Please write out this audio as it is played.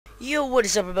Yo, what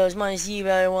is up, rebels? My name is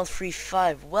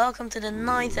TheRebellion135. Welcome to the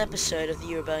 9th episode of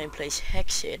the Rebellion Plays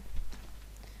Hexxit.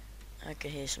 I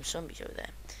can hear some zombies over there.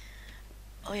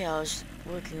 Oh yeah, I was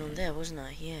working on that, wasn't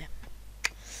I? Yeah.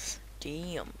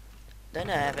 Damn. Don't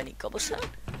I have any cobblestone?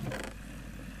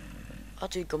 Oh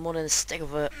dude, got more than a stack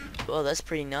of well, that's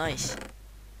pretty nice.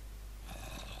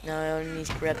 Now I only need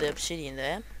to grab the obsidian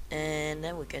there. And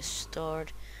then we can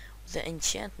start with the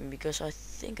enchantment, because I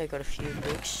think I got a few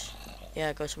books. Yeah,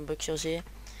 I got some bookshelves here,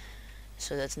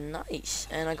 so that's nice.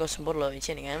 And I got some bottle of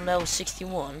enchanting, and that was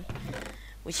 61,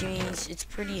 which means it's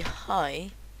pretty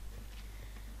high.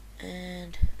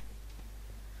 And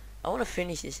I want to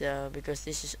finish this though, because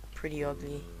this is pretty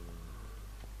ugly.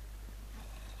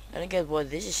 I don't get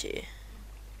what this is here.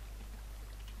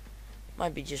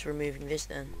 Might be just removing this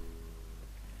then.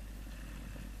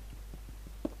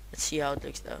 Let's see how it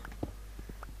looks though,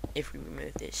 if we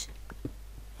remove this.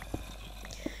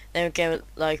 Then we can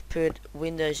like put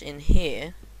windows in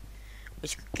here,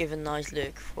 which could give a nice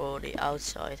look for the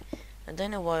outside. I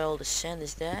don't know why all the sand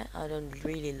is there. I don't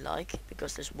really like it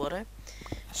because there's water,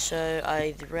 so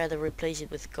I'd rather replace it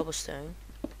with cobblestone.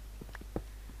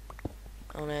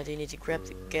 Oh no, I do need to grab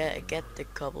the get the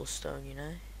cobblestone, you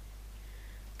know.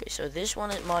 Okay, so this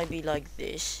one, it might be like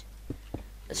this.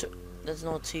 That's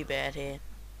not too bad here.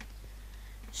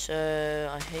 So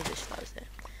I hate this house there.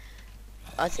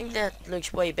 I think that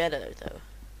looks way better though.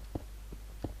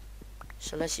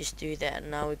 So let's just do that.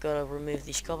 Now we gotta remove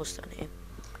this cobblestone here.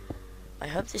 I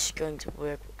hope this is going to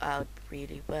work out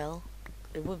really well.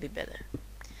 It would be better.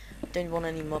 Don't want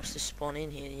any mobs to spawn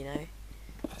in here, you know.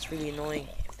 It's really annoying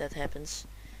if that happens,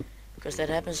 because that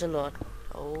happens a lot.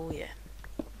 Oh yeah.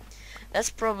 That's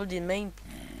probably the main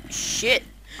shit.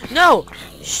 No!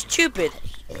 Stupid!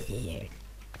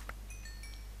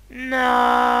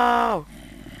 No!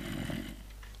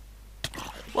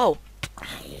 Whoa!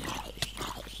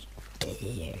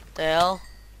 The hell?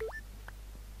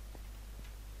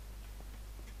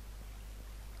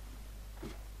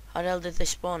 How the hell did they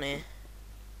spawn here?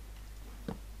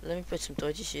 Let me put some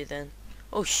torches here then.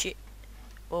 Oh shit!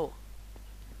 Whoa!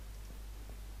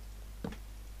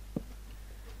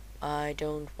 I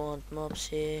don't want mobs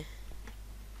here,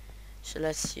 so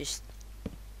let's just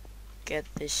get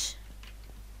this.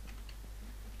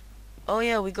 Oh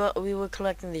yeah, we were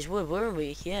collecting this wood, weren't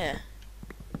we? Yeah.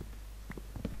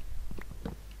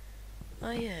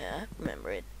 Oh yeah, I remember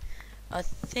it. I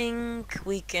think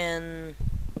we can,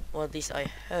 well, at least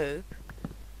I hope.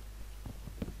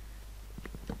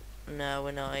 No,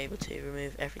 we're not able to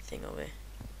remove everything of it.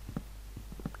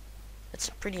 That's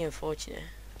pretty unfortunate.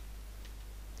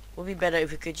 Would be better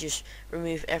if we could just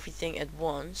remove everything at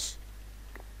once.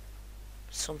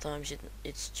 Sometimes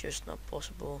it's just not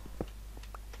possible.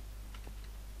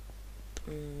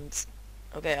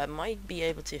 Okay, I might be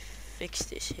able to fix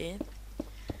this here,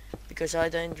 because I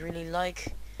don't really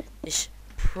like this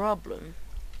problem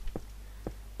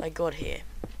I got here.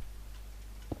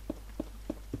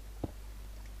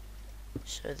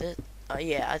 So that,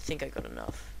 yeah, I think I got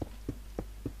enough.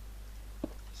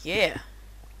 Yeah,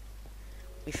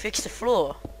 we fixed the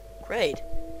floor. Great.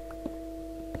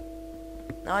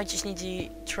 Now I just need to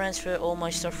transfer all my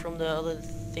stuff from the other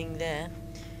thing there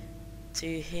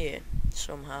to here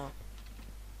somehow,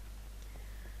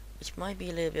 which might be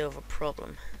a little bit of a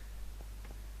problem.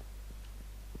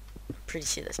 I'm pretty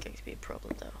sure that's going to be a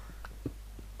problem though.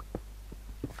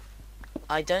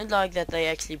 I don't like that they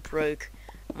actually broke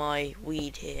my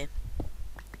weed here.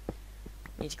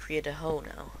 I need to create a hole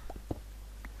now,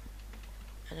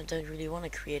 and I don't really want to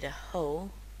create a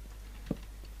hole.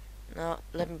 Now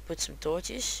let me put some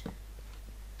torches.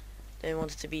 Don't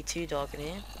want it to be too dark in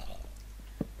here,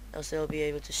 else they'll be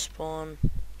able to spawn.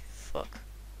 Fuck.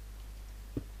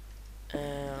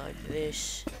 Like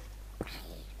this.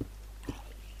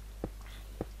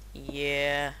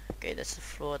 Yeah. Okay, that's the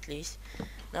floor at least.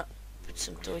 Now put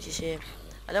some torches here.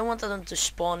 I don't want them to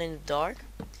spawn in the dark.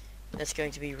 That's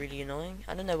going to be really annoying.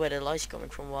 I don't know where the light's coming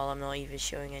from while I'm not even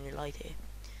showing any light here.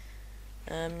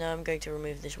 Now I'm going to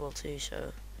remove this wall too,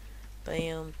 so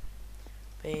bam,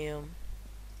 bam,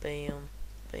 bam,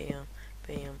 bam,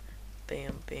 bam,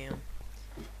 bam, bam.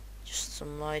 Just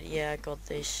some light. Yeah, I got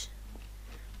this.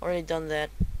 Already done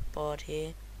that part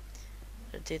here.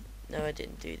 I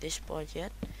didn't do this part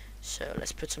yet. So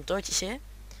let's put some torches here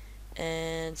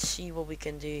and see what we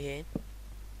can do here.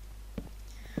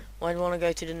 Might want to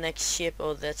go to the next ship,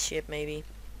 or that ship maybe.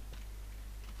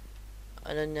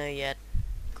 I don't know yet.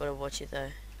 Gotta watch it though.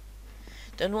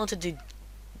 I don't want to do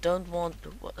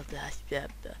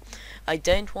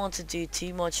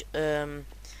too much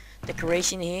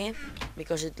decoration here,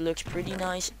 because it looks pretty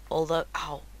nice. Although,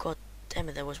 oh god Damn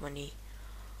it, that was my knee.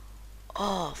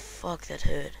 Oh, fuck, that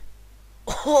hurt.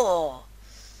 Oh!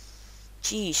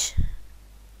 Jeez.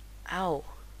 Ow.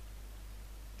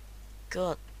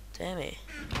 God damn it.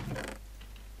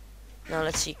 Now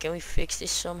let's see, can we fix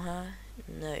this somehow?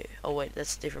 No. Oh wait,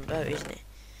 that's a different bow, isn't it?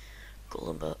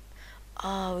 Golden bow.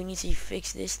 Ah, we need to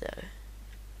fix this though.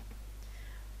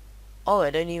 Oh, I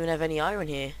don't even have any iron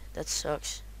here. That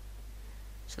sucks.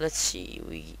 So let's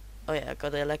see. Oh yeah, I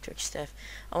got the electric staff.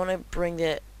 I want to bring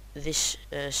this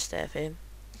staff in.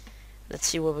 Let's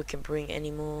see what we can bring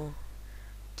anymore.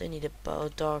 Don't need a bow.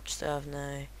 Dark staff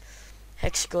now.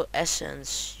 Hexxit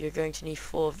essence. You're going to need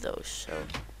 4 of those. So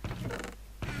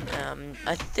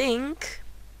I think.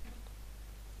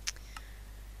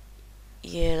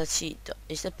 Yeah, let's see.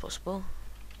 Is that possible?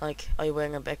 Like, are you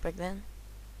wearing a backpack then?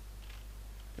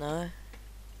 No.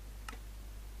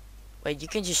 Wait, you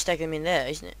can just stack them in there,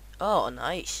 isn't it? Oh,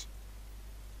 nice.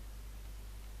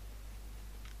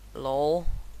 Lol.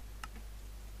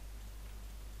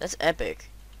 That's epic.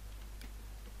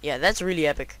 Yeah, that's really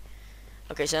epic.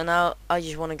 Okay, so now I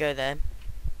just want to go there.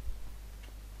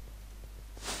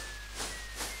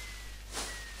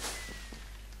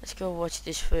 Let's go watch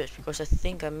this first because I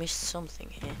think I missed something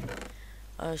here.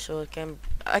 Oh, so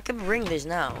I can bring this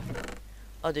now.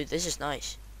 Oh, dude, this is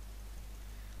nice.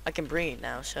 I can bring it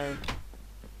now, so.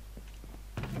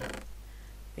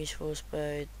 Peaceful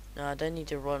spade. No, I don't need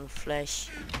to run flash.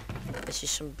 That's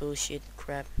just some bullshit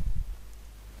crap.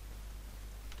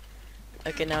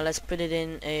 Okay, now let's put it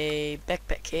in a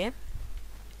backpack here.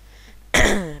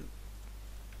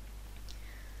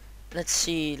 Let's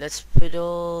see, let's put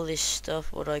all this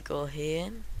stuff what I got here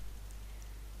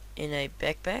in a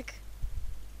backpack.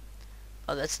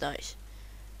 Oh, that's nice.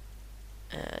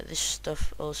 This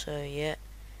stuff also, yeah.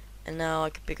 And now I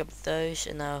can pick up those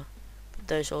and now put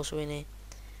those also in it.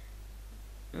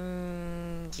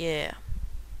 Yeah.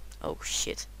 Oh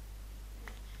shit.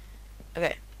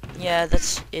 Okay. Yeah,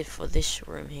 that's it for this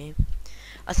room here.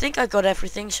 I think I got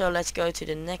everything, so let's go to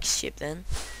the next ship then.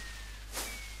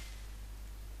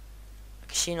 I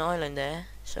can see an island there,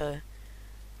 so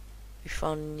we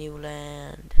found new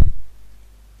land.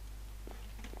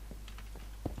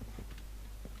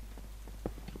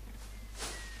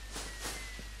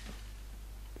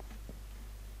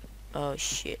 Oh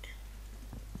shit.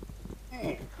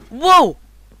 Whoa!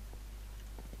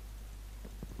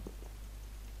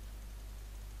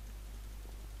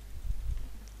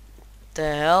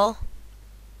 The hell?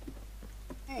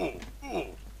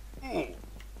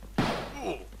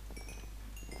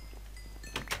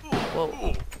 Whoa.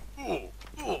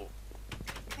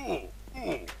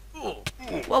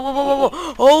 Whoa.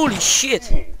 Holy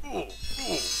shit!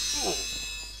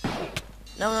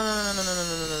 No.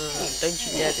 Don't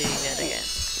you dare doing that again.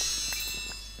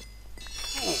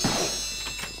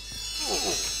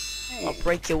 I'll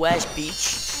break your ass, beach.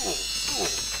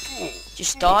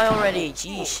 Just die already,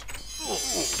 jeez.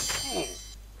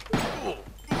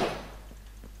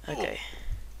 Okay.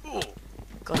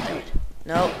 God damn it.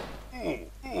 No.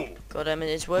 God damn it,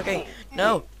 it's working.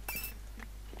 No.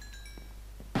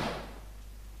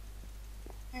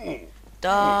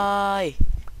 Die.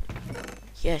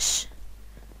 Yes.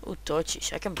 Oh,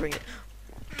 torches. I can bring it.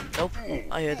 Nope.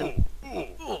 I heard them.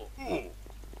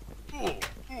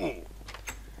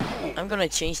 I'm gonna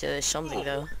change that as something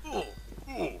though.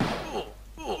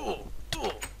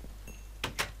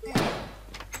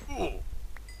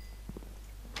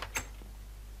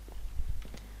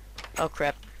 Oh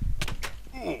crap.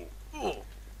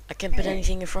 I can't put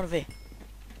anything in front of it.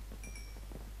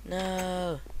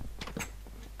 No.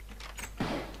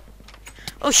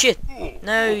 Oh shit.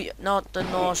 No, not the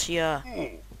nausea.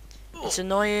 It's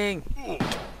annoying.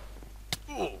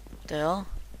 The hell?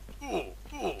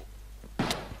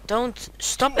 Don't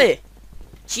stop it.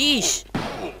 Jeez.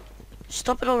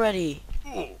 Stop it already.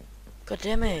 God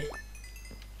damn it.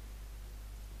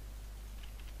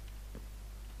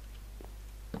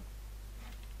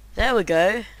 There we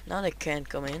go. Now they can't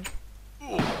come in.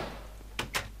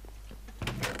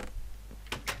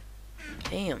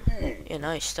 Damn. Yeah,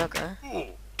 now he's stuck, huh?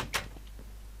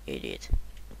 Idiot.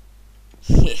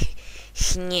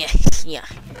 Yeah.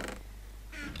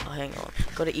 Oh, hang on.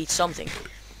 Gotta eat something.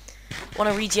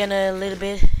 Wanna regen a little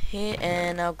bit here,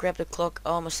 and I'll grab the clock,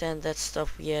 armor stand, that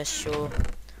stuff. Yeah, sure.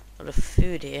 A lot of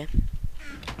food here.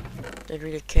 Don't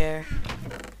really care.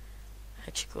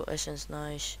 Hexxit essence,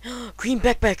 nice. Green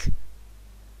backpack.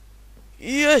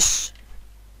 Yes.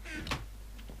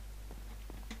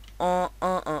 Yeah.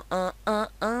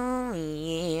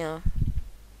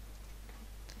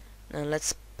 Now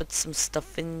let's put some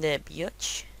stuff in there,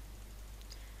 bitch.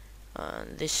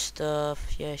 This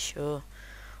stuff, yeah, sure.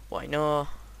 Why not?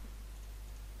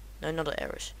 No, not the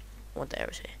arrows. I want the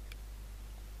arrows here.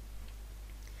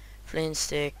 Flint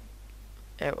stick.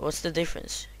 Arrow. What's the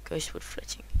difference? Ghostwood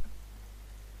fletching.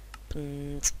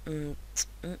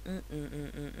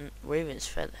 Raven's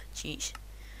feather. Jeez.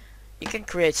 You can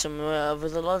create some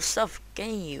with a lot of stuff,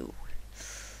 can you?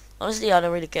 Honestly, I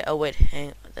don't really get. Oh wait, hang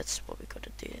on. That's what we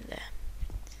gotta do in there.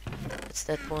 That's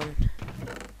that one.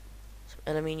 Some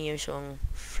aluminium, some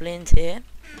flint here.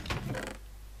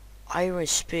 Iron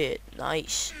spit,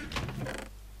 nice.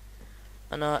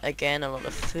 And again, a lot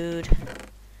of food.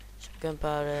 Some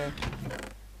gunpowder.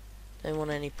 Don't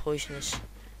want any poisonous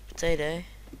potato.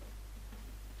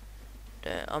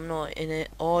 I'm not in it.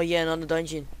 Oh yeah, another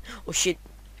dungeon. Oh shit.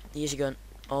 Here's a gun.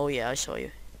 Oh yeah, I saw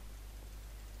you.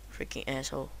 Freaking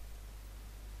asshole.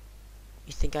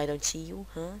 You think I don't see you?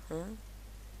 Huh?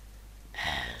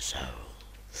 Asshole.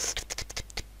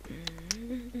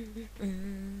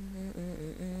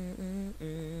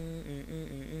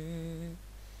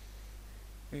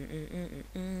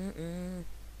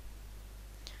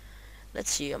 Let's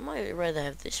see, I might rather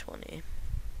have this one here.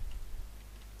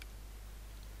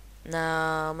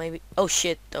 Nah, maybe. Oh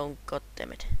shit, don't, god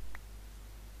damn it.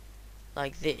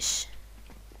 Like this.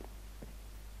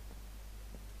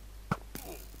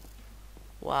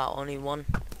 Wow, only one.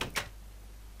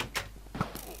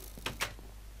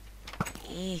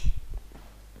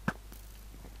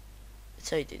 That's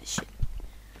how you do this shit.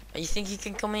 Oh, you think you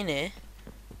can come in here?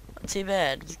 Not too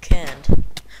bad, you can't.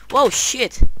 Whoa,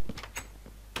 shit!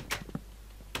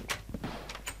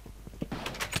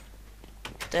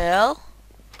 The hell?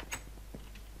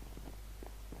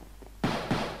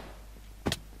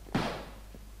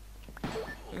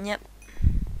 Yep.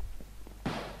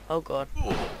 Oh god.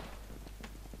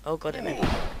 Oh god, damn it.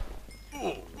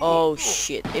 Oh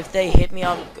shit. If they hit me,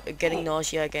 I'm getting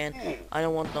nausea again. I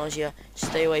don't want nausea.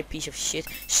 Stay away, piece of shit.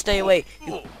 Stay away,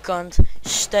 you cunt.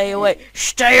 Stay away.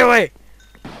 Stay away!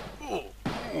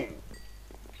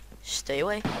 Stay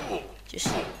away. Just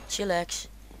chillax.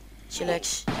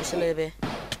 Chillax. Just a little bit.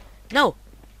 No!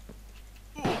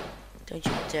 Don't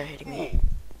you dare hit me.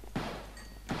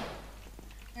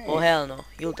 Oh hell no.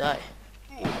 You'll die.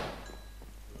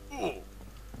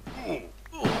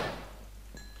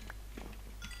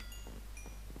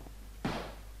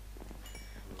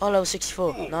 Oh, level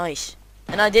 64. Nice.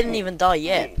 And I didn't even die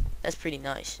yet. That's pretty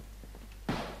nice.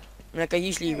 Like, I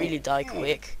usually really die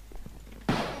quick.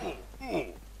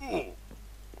 I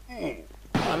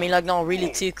mean, like, not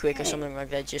really too quick or something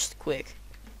like that. Just quick.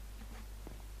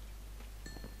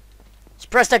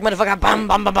 Press that motherfucker. Bam,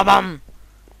 bam, bam, bam, bam.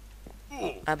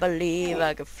 I believe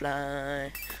I can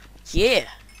fly. Yeah.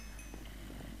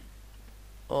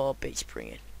 Oh, bitch, bring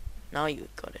it. Now you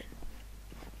got it.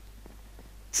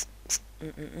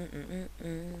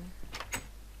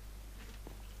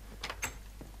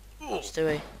 Stay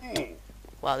away.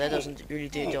 Wow, that doesn't really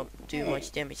do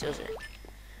much damage, does it?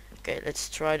 Okay, let's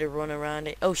try to run around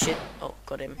it. Oh shit. Oh,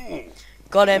 got him.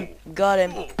 Got him. Got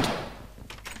him.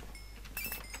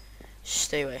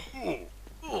 Stay away.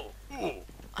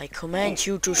 I command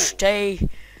you to stay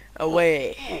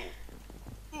away.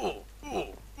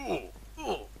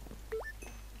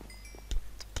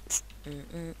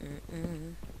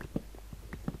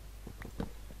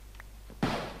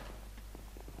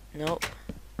 Nope.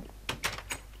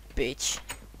 Bitch.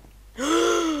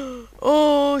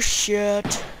 Oh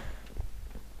shit.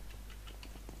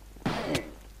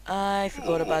 I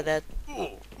forgot about that.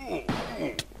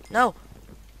 No.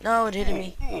 No, it hit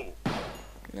me.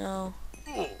 No.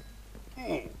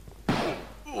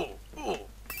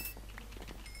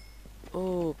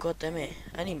 Oh, god damn it.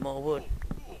 I need more wood.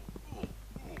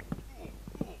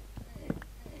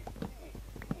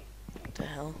 What the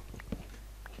hell?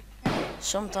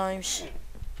 Sometimes.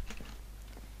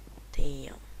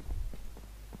 Damn.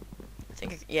 I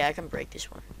think, yeah, I can break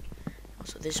this one.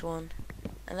 Also this one.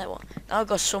 And that one. Now I've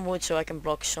got some wood so I can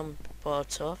block some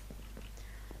parts off.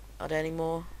 Not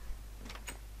anymore.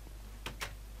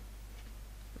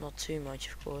 Not too much,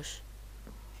 of course.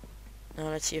 Now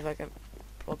let's see if I can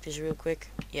block this real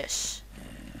quick. Yes.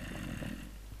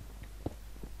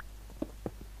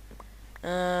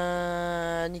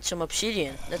 I need some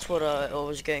obsidian. That's what I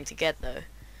was going to get though.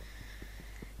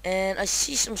 And I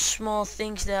see some small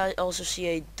things there. I also see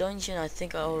a dungeon. I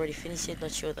think I already finished it.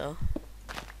 Not sure though.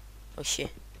 Oh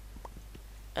shit.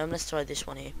 Let's try this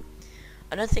one here.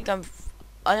 I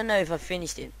don't know if I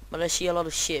finished it, but I see a lot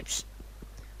of ships,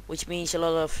 which means a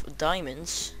lot of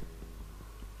diamonds.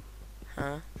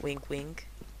 Huh? Wink wink.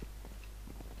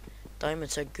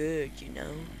 Diamonds are good, you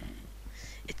know.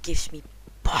 It gives me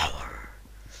power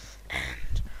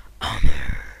and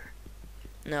honor.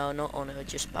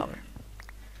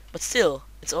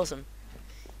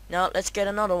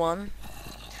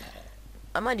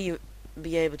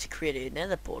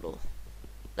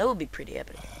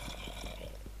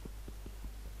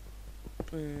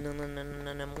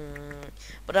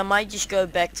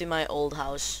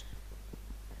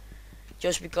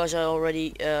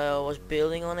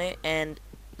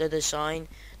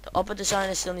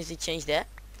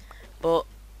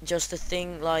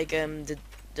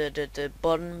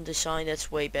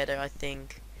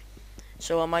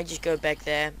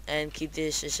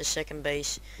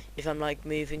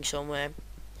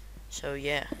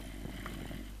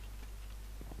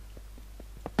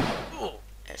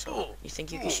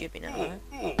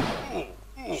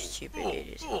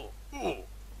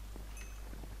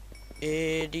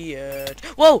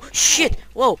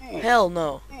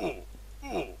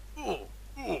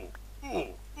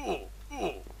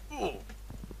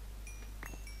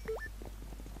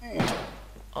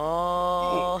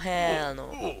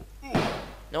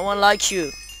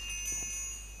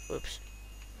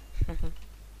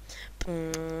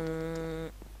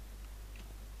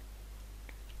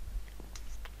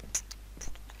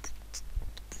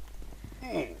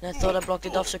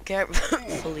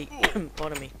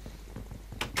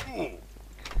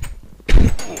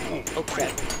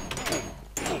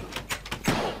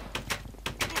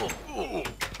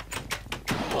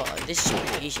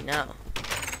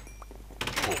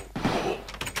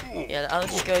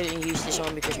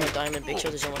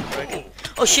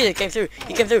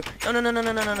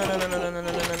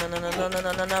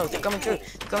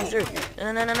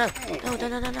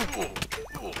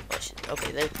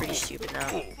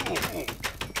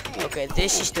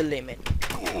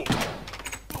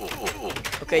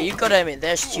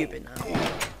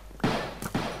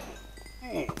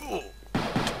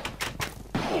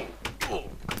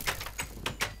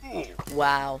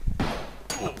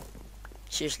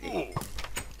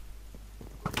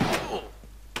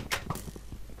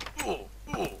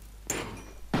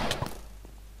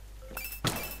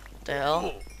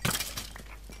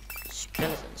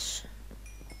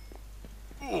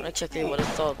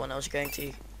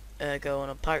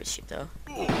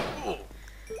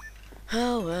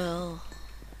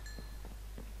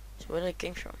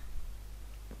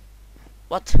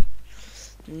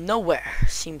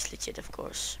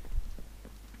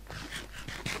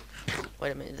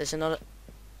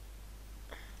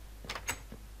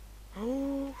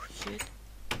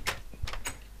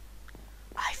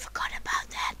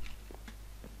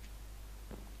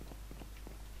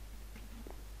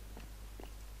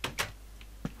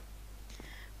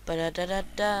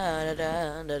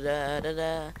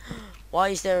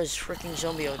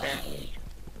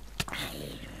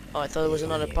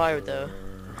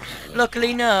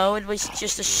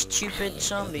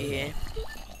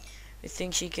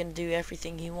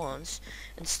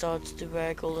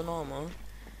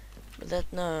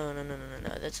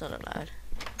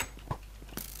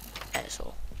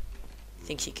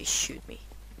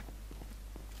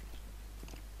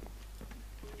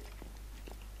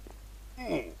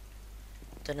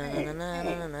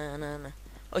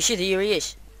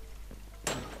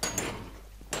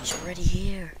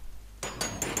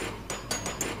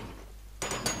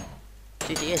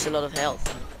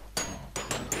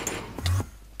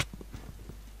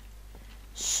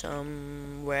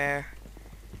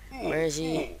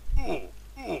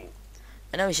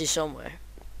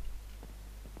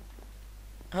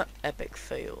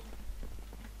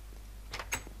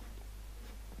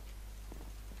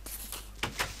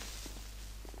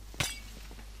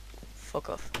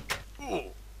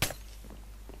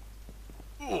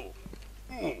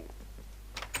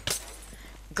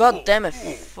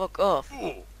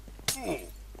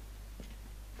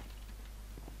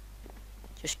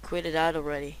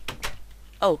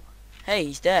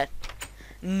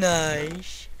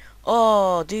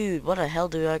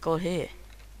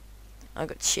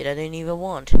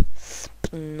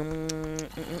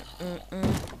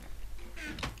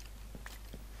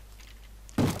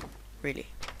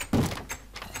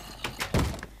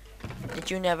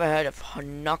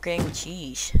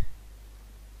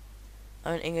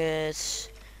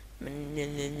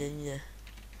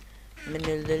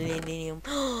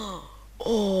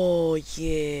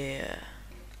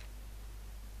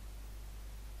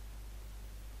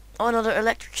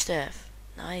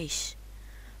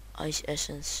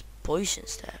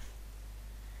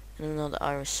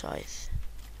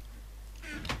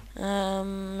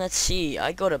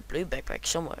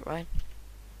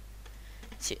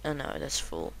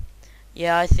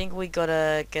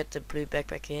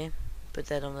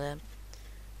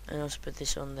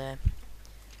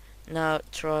 Now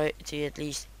try to at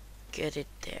least get it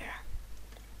there.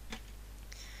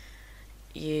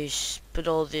 You put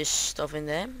all this stuff in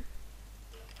there.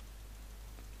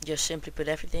 Just simply put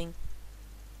everything.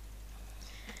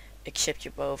 Except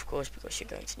your bow, of course, because you're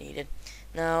going to need it.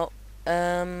 Now,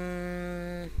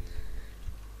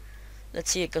 let's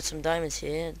see, I got some diamonds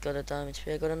here. I got a diamond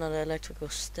spear. I got another electrical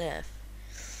staff.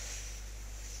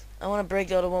 I want to break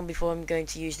the other one before I'm going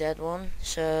to use that one.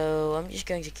 So I'm just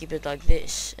going to keep it like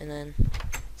this. And then,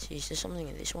 see, is there something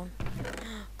in this one?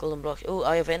 Golden blocks. Oh,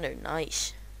 Eye of Ender.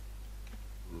 Nice.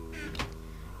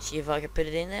 See if I can put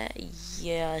it in there.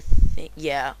 Yeah, I think.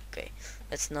 Yeah, okay.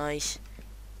 That's nice.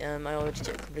 I already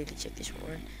completely checked this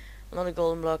one. Another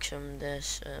golden block.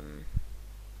 There's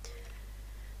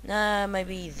nah,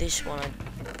 maybe this one.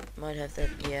 I might have that.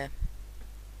 Yeah.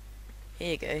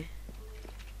 Here you go.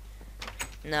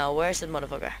 Now, where's that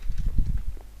motherfucker?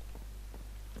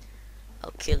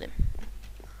 I'll kill him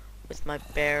with my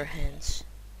bare hands.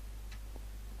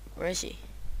 Where is he?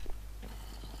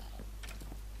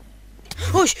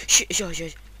 Oh shit!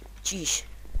 Jeez.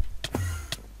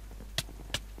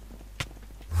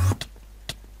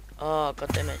 Oh, god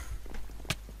damn it.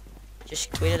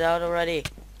 Just quit it out already.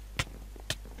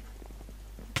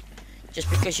 Just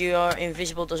because you are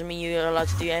invisible doesn't mean you are allowed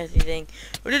to do anything.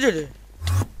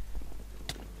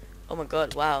 Oh my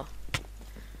god, wow.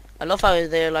 I love how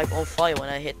they're like on fire when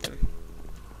I hit them.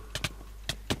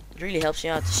 It really helps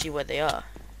you out to see where they are.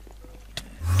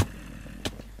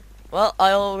 Well,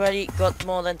 I already got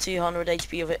more than 200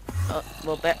 HP of it.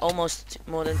 Well, almost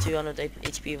more than 200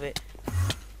 HP of it.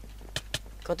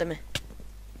 God damn it.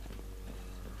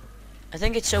 I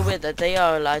think it's so weird that they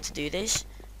are allowed to do this.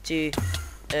 To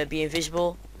be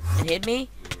invisible and hit me.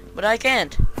 But I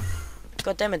can't.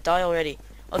 God damn it, die already.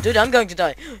 Oh dude, I'm going to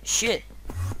die. Shit.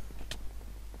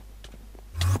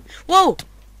 Whoa! What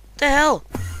the hell?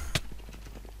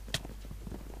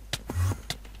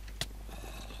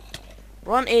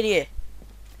 Run, idiot.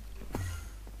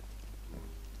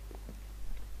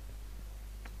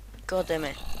 God damn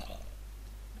it.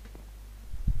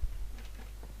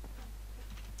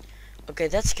 Okay,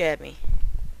 that scared me.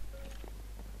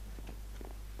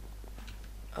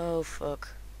 Oh fuck.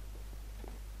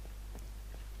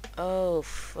 Oh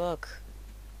fuck.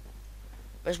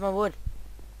 Where's my wood?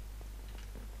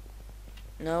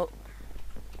 No.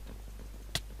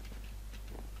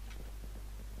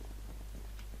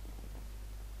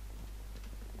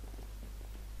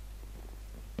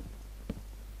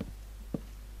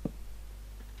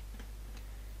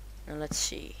 Now let's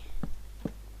see.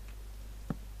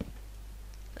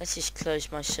 Let's just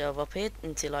close myself up here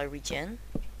until I regen.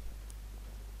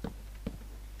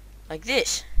 Like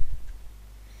this.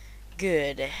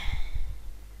 Good.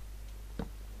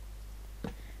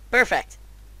 Perfect.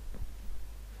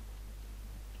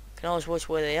 Can always watch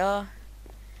where they are.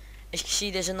 As you can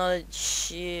see, there's another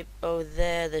ship over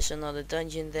there. There's another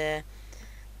dungeon there.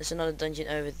 There's another dungeon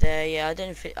over there. Yeah,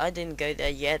 I didn't go there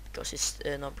yet because it's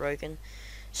not broken.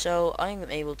 So I'm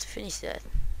able to finish that.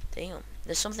 Damn.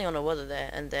 There's something on the water there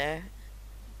and there.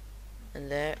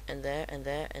 And there and there and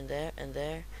there and there and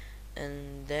there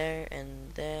and there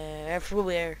and there,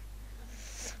 everywhere.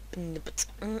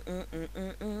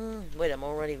 Wait, I'm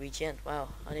already regen. Wow,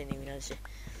 I didn't even notice it.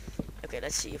 Okay,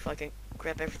 let's see if I can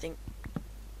grab everything.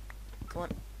 Come on.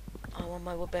 I want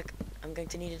my wood back. I'm going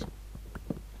to need it.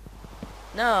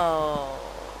 No.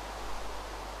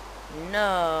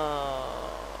 No.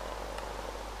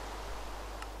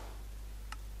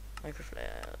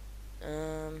 Microflare.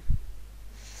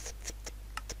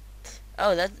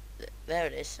 Oh, there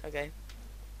it is. Okay.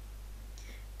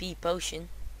 B potion.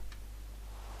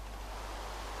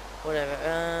 Whatever.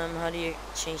 How do you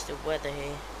change the weather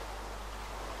here?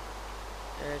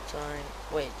 Time.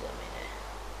 Wait a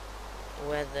minute.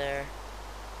 Weather.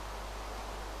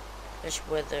 Let's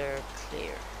weather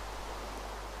clear.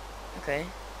 Okay.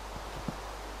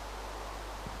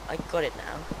 I got it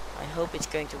now. I hope it's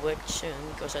going to work soon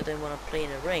because I don't want to play in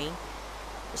the rain.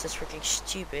 Because that's freaking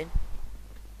stupid.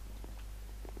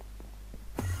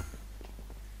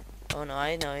 Oh no,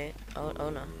 I know it. Oh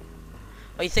no.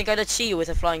 Oh, you think I did see you with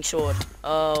a flying sword?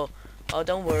 Oh,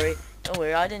 don't worry. Don't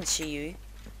worry, I didn't see you.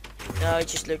 No, it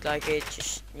just looked like it.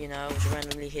 Just, you know, I was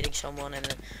randomly hitting someone and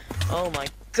then... Oh my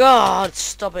god,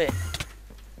 stop it.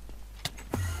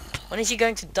 When is he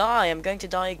going to die? I'm going to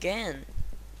die again.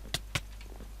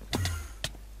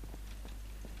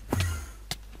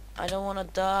 I don't want to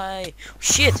die.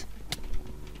 Shit!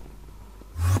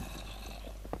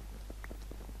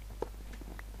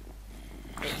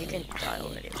 Hey, you can die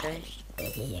already, okay?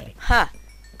 Ha!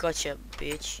 Gotcha,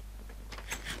 bitch.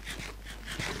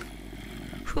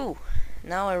 Whew.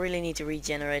 Now I really need to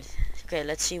regenerate. Okay,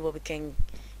 let's see what we can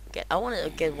get. I want to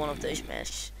get one of those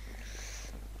masks.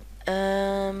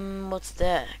 What's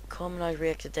that? Common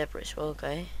reactor debris. Well,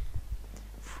 okay.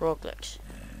 Frog legs.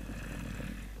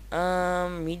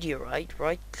 Meteorite.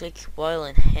 Right click while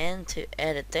in hand to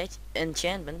add attach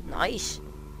enchantment. Nice.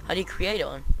 How do you create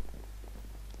one?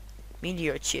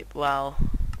 Meteor chip. Wow.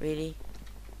 Really?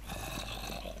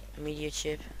 A meteor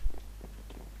chip.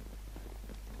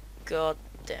 God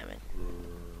damn it.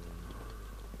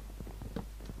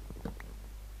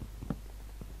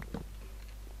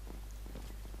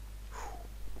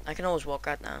 I can always walk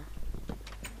out now.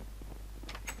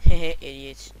 Hehe,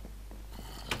 idiots.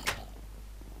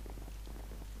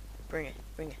 Bring it,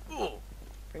 bring it.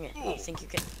 Bring it. You think you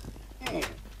can?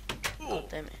 God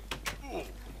damn it.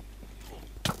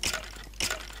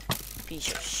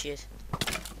 Piece of shit.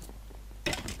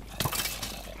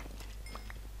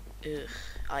 Ugh,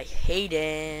 I hate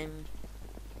him.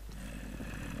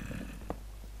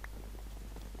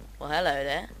 Well, hello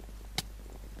there.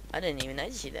 I didn't even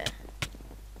notice you there.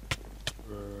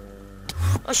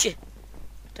 Oh shit!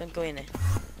 Don't go in there.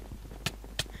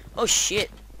 Oh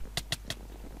shit!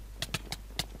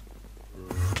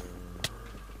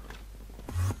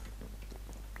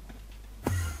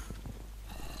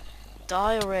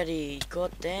 Die already!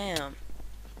 God damn!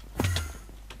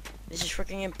 This is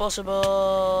freaking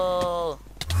impossible!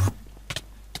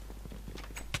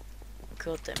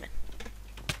 God damn it!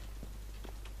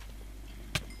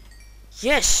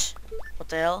 Yes! What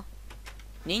the hell?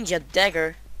 Ninja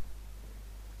dagger.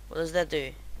 What does that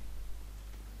do?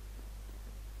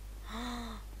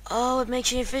 Oh, it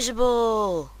makes you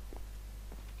invisible.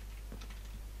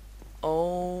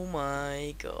 Oh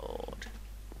my god.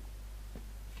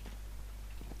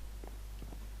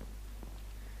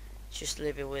 Just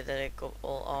leave it with it. I got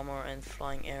all armor and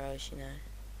flying arrows, you know.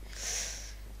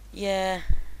 Yeah.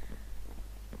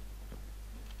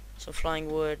 Some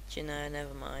flying wood, you know,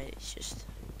 never mind. It's just...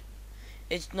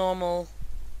 It's normal.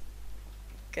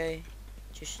 Okay.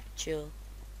 Just chill.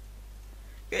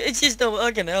 It's just no,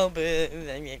 I can help it.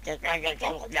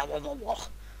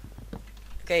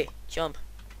 Okay, jump.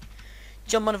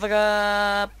 Jump,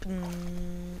 motherfucker.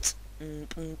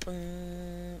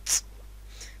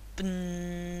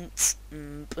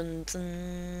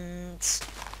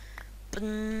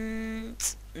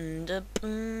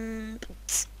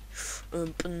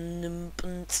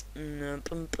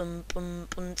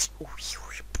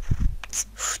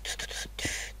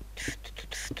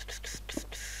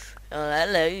 Oh,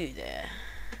 hello there.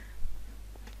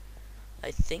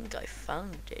 I think I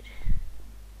found it.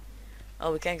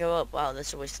 Oh, we can't go up. Wow,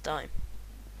 that's a waste of time.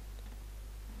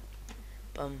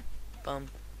 Bum bum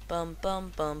bum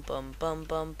bum bum bum bum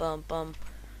bum bum bum.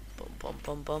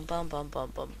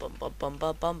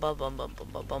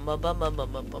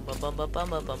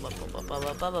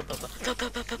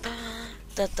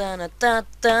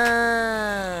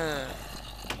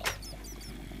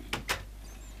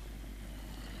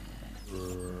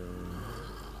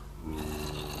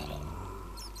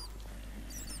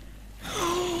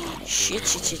 Shit,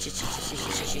 shit, shit, shit,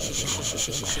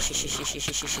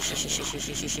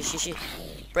 shit.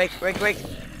 Break, break, break.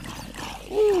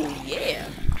 Ooh, yeah.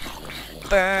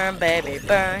 Burn, baby,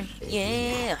 burn.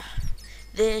 Yeah.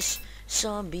 This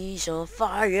zombie's on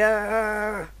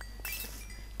fire.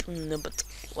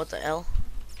 What the hell?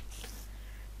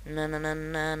 Na na na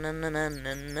na na na na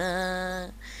na na.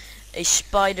 A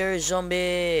spider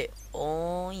zombie.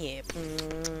 Oh yeah.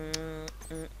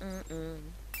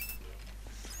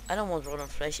 I don't want rotten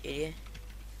flesh, idiot.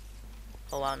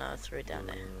 Oh wow, no, I threw it down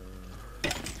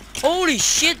there. Holy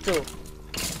shit, though!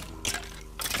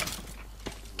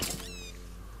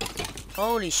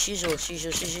 Holy shizzle,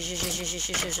 shizzle, shizzle, shizzle,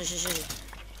 shizzle, shizzle, shizzle.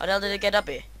 How the hell did it get up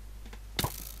here?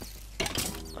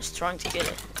 I was trying to kill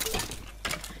it.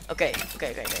 Okay,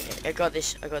 okay, okay, okay, okay. I got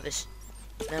this, I got this.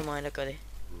 Never mind, I got it.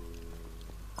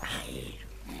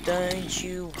 Don't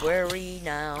you worry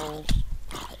now.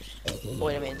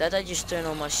 Wait a minute, did I just turn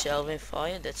on myself in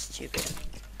fire? That's stupid.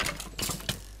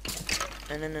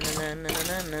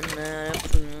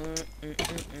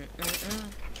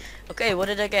 Okay, what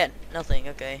did I get? Nothing,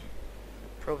 okay.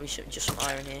 Probably should just some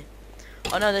iron here.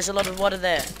 Oh no, there's a lot of water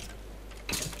there.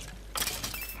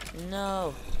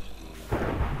 No.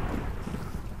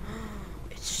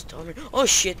 It's storming. Oh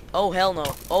shit. Oh hell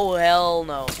no. Oh hell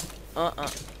no.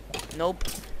 Nope.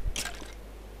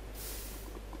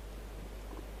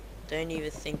 Don't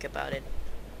even think about it.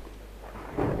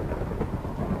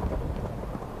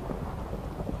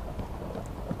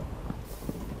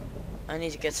 I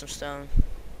need to get some stone.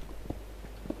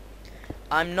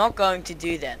 I'm not going to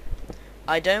do that.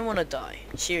 I don't want to die.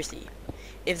 Seriously.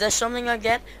 If there's something like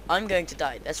that, I'm going to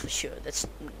die. That's for sure. That's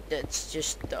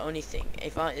just the only thing.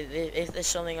 If there's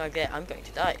something like that, I'm going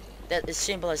to die. That is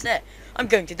simple as that. I'm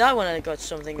going to die when I got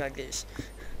something like this.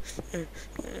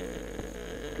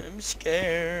 I'm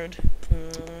scared.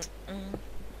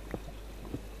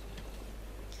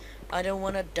 I don't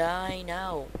wanna die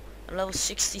now. I'm level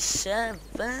 67.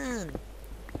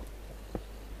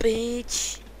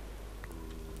 Bitch.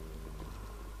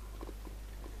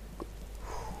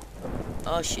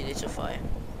 Oh shit, it's a fire.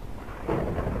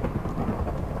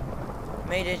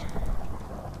 Made it.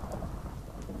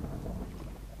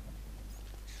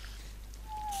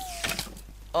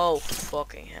 Oh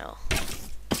fucking hell.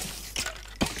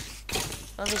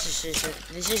 Well, this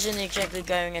isn't exactly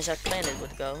going as I planned it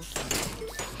would go.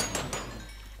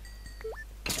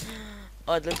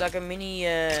 Oh, it looked like a mini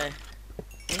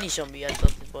zombie. I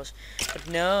thought it was, but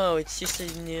no, it's just a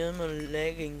normal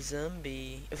lagging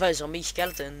zombie. If a zombie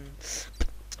skeleton.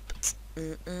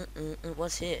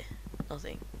 What's here?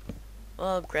 Nothing.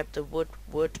 Well, grab the wood.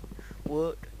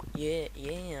 Yeah.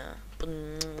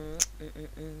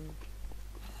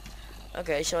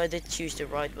 Okay, so I did choose the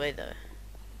right way though.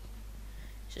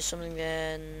 Is there something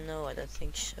there? No, I don't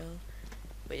think so.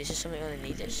 Wait, is there something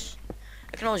underneath this?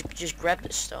 I can always just grab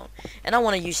this stone. And I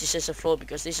want to use this as a floor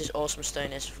because this is awesome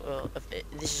stone as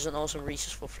this is an awesome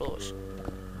resource for floors.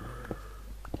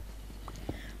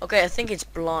 Okay, I think it's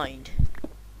blind.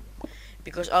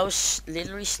 Because I was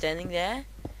literally standing there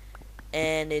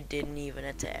and it didn't even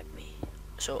attack me.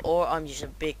 So, or I'm just a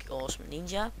big awesome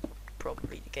ninja,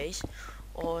 probably the case,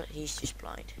 or he's just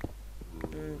blind.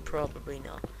 Probably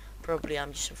not. Probably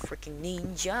I'm just a freaking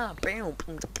ninja.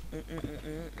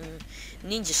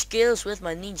 Ninja skills with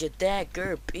my ninja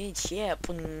dagger, bitch. Yeah.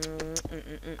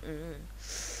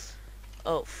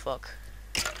 Oh fuck.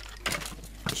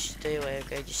 Just stay away,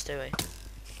 okay? Just stay away.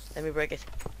 Let me break it.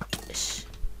 Yes.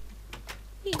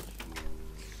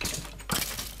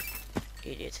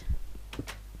 Idiot.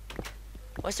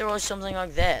 Why is there always something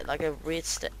like that? Like a weird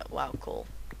wow, cool.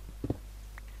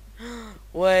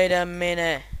 Wait a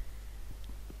minute.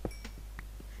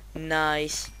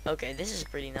 Nice. Okay, this is a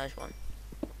pretty nice one.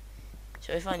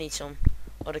 So if I need some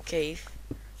other cave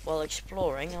while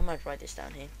exploring, I might write this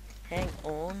down here. Hang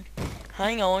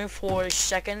on for a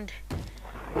second.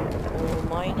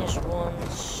 Minus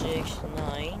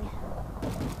 16949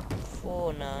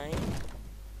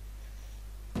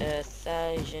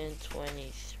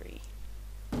 1023.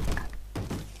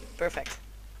 Perfect.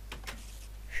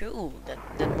 Phew,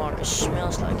 that marker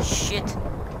smells like shit.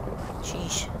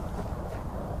 Jeez.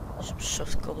 Some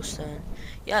soft cobblestone.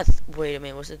 Yeah, wait a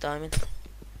minute, what's the diamond?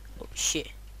 Oh shit.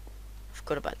 I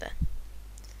forgot about that.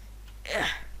 Yeah.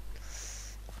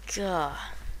 God.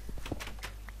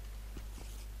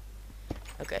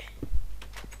 Okay.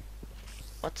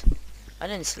 What? I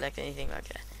didn't select anything like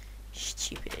that.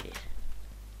 Stupid idiot.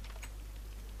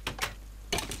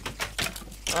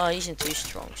 Oh, he isn't too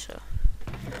strong, so.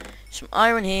 Some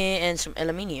iron here and some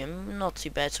aluminium. Not too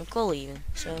bad. Some coal even.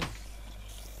 So.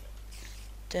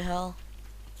 The hell?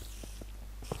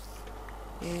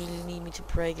 You really need me to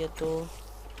break that door?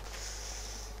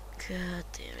 God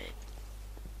damn it.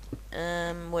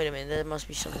 Wait a minute. There must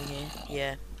be something here.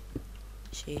 Yeah.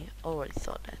 See, already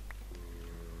thought that.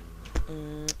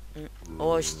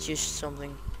 Or it's just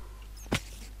something.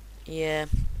 Yeah.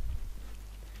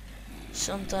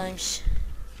 Sometimes.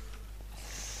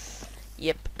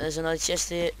 Yep, there's another chest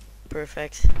here.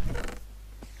 Perfect.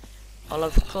 All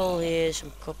of coal here,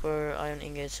 some copper, iron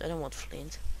ingots. I don't want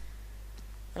flint.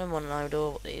 I don't want an iron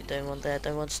door. I don't want that.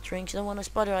 I want strings. I don't want a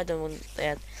spider. I don't want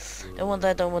that. I want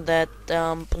that. Don't want that.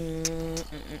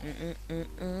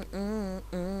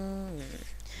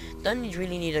 Don't you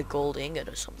really need a gold ingot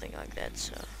or something like that?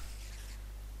 So,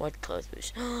 white clothes.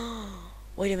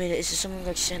 Wait a minute. Is this something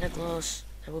like Santa Claus?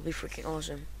 That would be freaking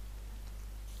awesome.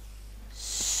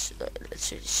 Let's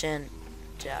see. Santa.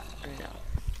 No.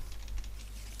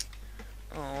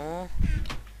 Oh.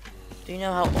 Do you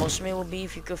know how awesome it would be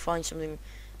if you could find something,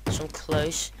 some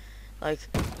clothes, like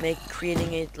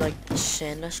creating it like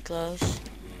Santa's clothes?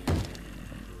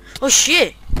 Oh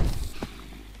shit!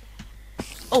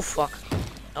 Oh fuck!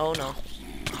 Oh no!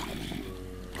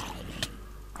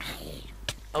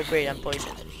 Oh great, I'm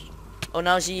poisoned. Oh,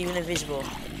 now is he even invisible?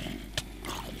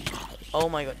 Oh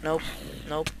my god! Nope!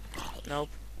 Nope! Nope!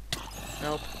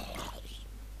 Nope!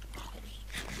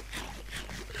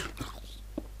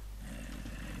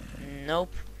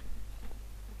 Nope.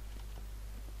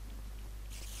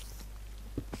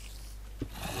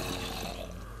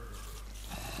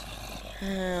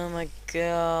 Oh my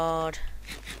god.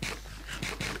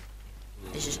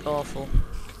 This is awful.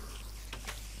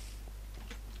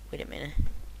 Wait a minute.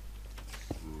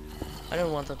 I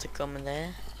don't want them to come in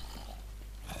there.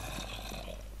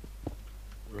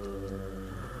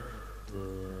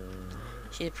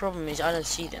 See, the problem is I don't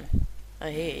see them. Oh,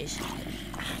 here he is.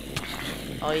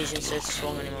 Oh, he's in such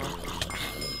strong anymore.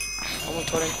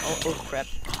 Almost got him. Oh crap.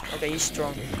 Okay, he's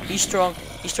strong. He's strong.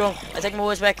 He's strong. I take my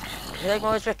words back. I take my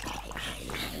words back.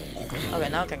 Okay,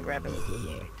 now I can grab him.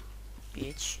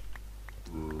 Bitch.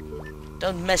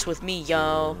 Don't mess with me,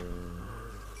 yo.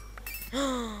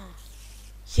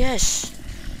 Yes.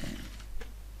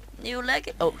 New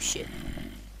leg. Oh shit.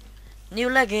 New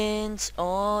leggings.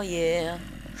 Oh yeah.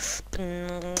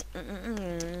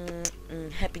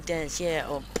 Happy dance. Yeah.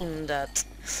 Oh, that.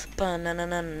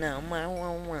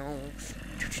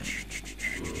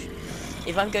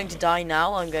 If I'm going to die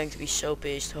now, I'm going to be so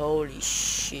pissed. Holy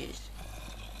shit.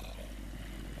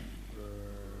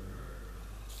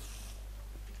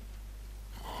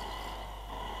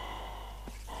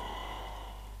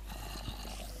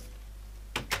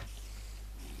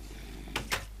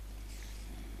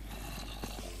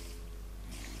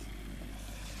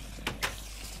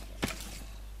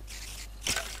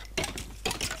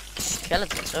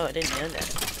 Skeletons. Oh, I didn't know that.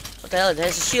 What the hell? It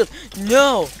has a shield.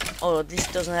 No! Oh, this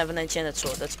doesn't have an enchanted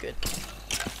sword. That's good.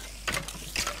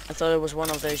 I thought it was one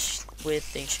of those weird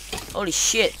things. Holy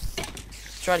shit!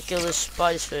 Let's try to kill the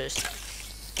spiders first.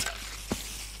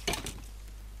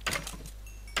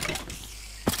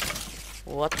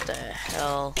 What the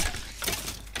hell?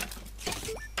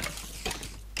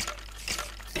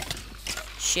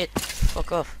 Shit.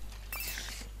 Fuck off.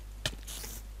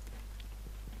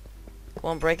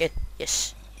 Come on, break it.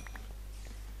 Yes.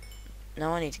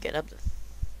 Now I need to get up.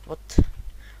 What?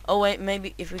 Oh wait,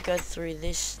 maybe if we go through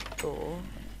this door,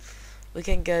 we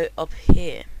can go up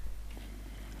here.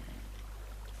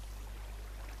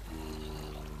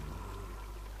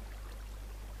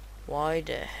 Why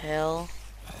the hell?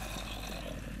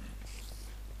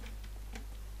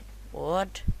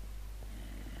 What?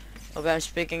 Okay,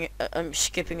 I'm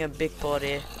skipping a big part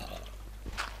here.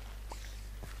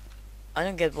 I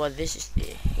don't get why this is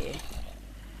there here.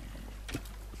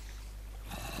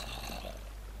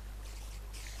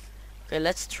 Okay,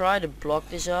 let's try to block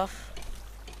this off.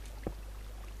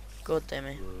 God damn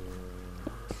it.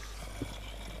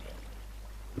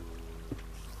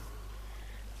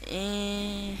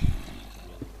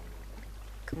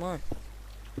 Come on.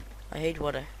 I hate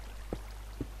water.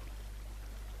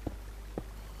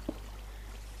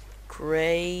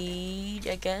 Great,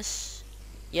 I guess.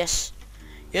 Yes.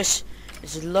 Yes.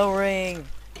 It's lowering.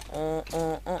 Oh,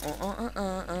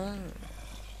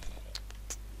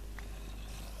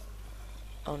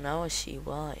 now I see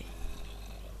why.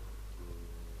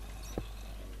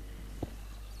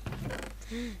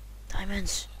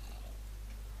 Diamonds.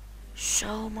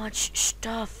 So much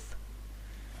stuff.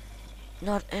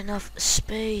 Not enough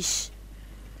space.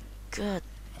 God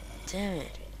damn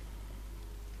it.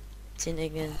 Tin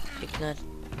ignite.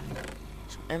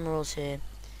 Some emeralds here.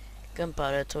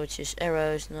 Gunpowder, torches,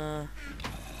 arrows, no.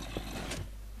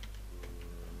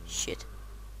 Shit.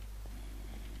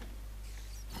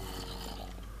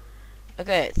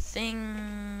 Okay, I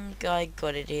think I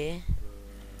got it here.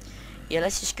 Yeah,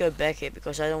 let's just go back here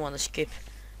because I don't want to skip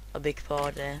a big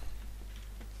part there.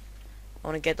 I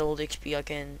want to get all the XP I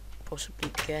can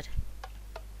possibly get.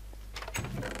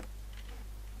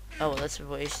 Oh, well, that's a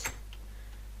waste.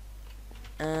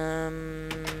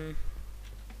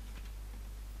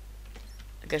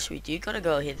 I guess we do gotta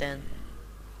go here then.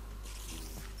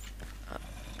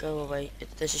 Go away.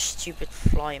 There's a stupid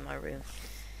fly in my room.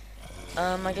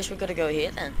 I guess we gotta go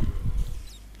here then.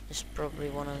 There's probably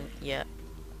one on, yeah.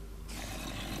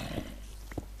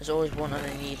 There's always one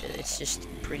underneath it. It's just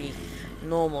pretty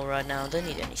normal right now. Don't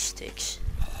need any sticks.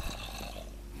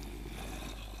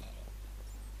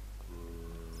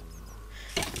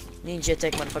 Ninja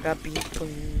attack, motherfucker.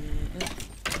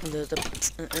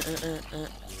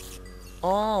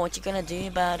 Oh, what you gonna do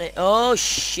about it? Oh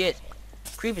shit!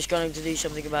 Creeper's going to do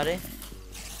something about it.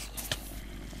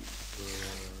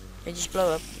 Hey, just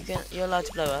blow up. You're allowed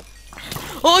to blow up.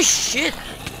 Oh shit!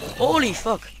 Holy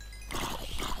fuck!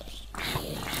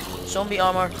 Zombie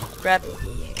armor. Grab.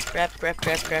 Grab.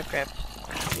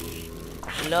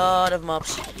 A lot of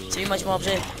mobs. Too much mobs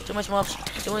in. Too much mobs.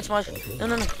 Too much mobs.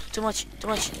 No. Too much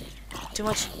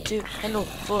to handle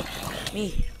for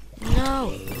me.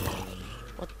 No!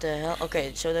 What the hell?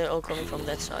 Okay, so they're all coming from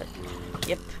that side.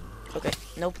 Yep. Okay.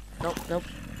 Nope.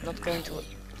 Not going to it.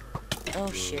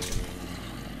 Oh shit.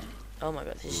 Oh my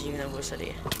god, this is even a worse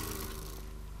idea.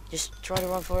 Just try to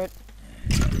run for it.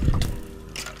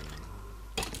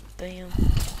 Bam.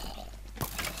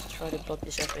 Let's try to block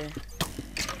this up here.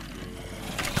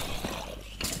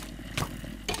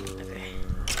 Okay.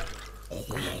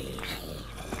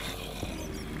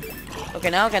 Okay,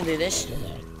 now I can do this.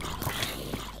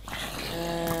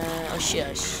 Oh shit,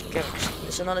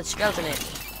 there's another skeleton here.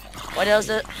 What else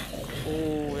the...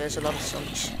 Oh, there's a lot of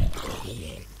zombies.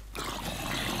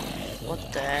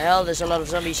 What the hell? There's a lot of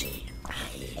zombies.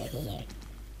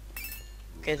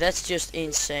 Okay, that's just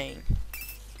insane.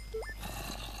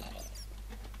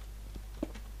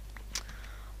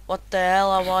 What the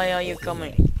hell? Why are you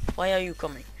coming? Why are you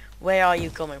coming? Where are you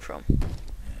coming from?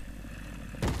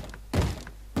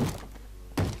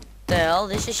 The hell?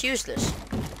 This is useless.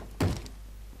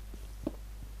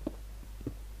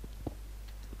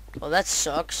 Well, that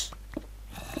sucks.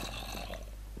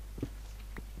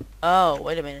 Oh,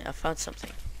 wait a minute. I found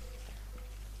something.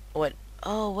 Wait.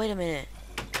 Oh, wait a minute.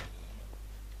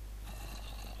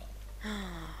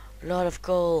 A lot of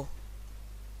coal.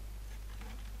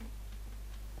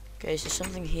 Okay, so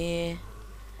something here.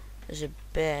 There's a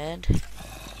bed.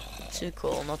 Too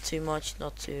coal, not too much,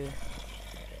 not too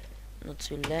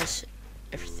less.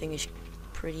 Everything is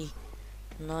pretty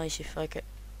nice if I could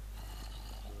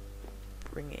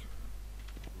bring it.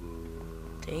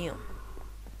 Damn.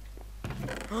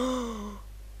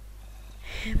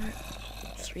 Hammer.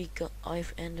 3 gun.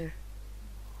 I've ender.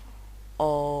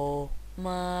 Oh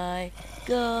my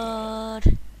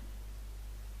god.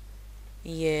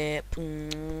 Yeah.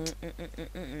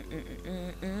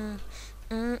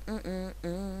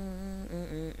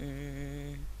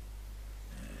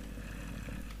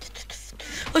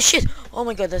 Oh shit! Oh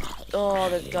my god, that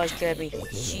guy scared me.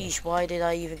 Jeez, why did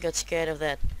I even get scared of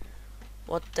that?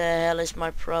 What the hell is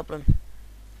my problem?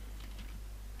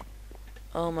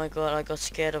 Oh my god, I got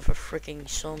scared of a freaking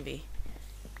zombie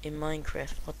in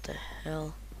Minecraft. What the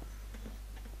hell?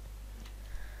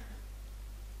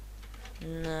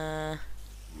 Nah,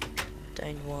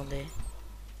 don't want it.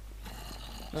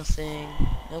 Nothing.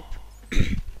 Nope.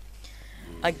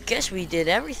 I guess we did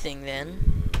everything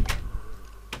then.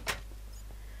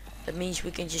 That means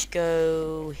we can just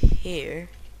go here.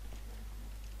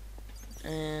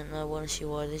 And I want to see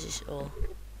why this is all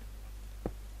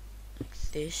like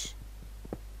this.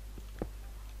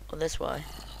 Oh, that's why.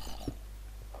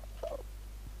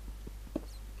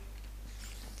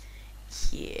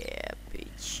 Yeah,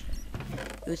 bitch.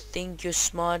 You think you're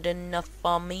smart enough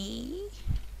for me?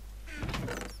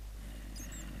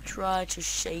 Try to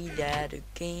say that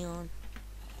again.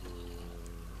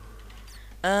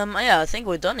 Yeah, I think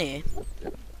we're done here.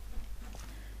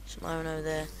 Some iron over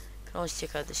there. Can always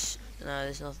check out this. No,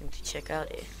 there's nothing to check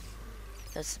out here.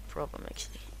 That's the problem,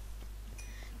 actually.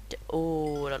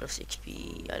 Oh, a lot of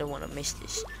XP. I don't want to miss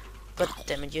this. God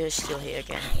damn it, you're still here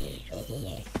again.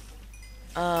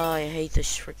 Oh, I hate those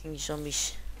freaking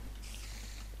zombies.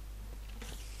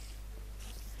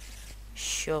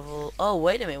 Shovel. Oh,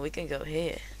 wait a minute, we can go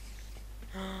here.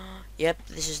 Yep,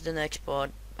 this is the next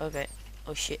part. Okay.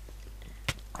 Oh shit.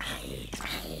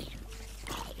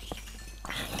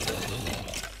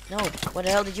 No, where the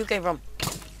hell did you come from?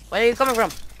 Where are you coming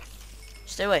from?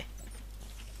 Stay away.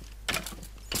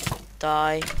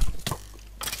 Die.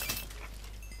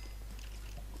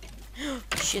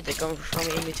 Shit, they're coming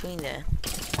from in between there.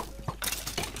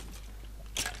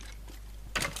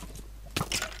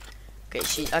 Okay,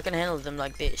 see, I can handle them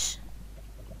like this.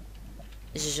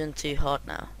 This isn't too hard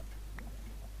now.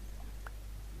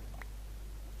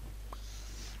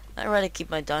 I'd rather keep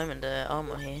my diamond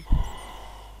armor here.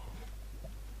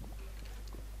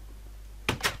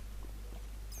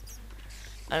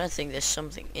 I don't think there's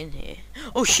something in here.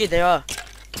 Oh shit, there are.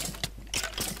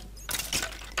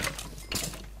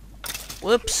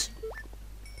 Whoops.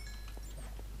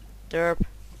 Derp.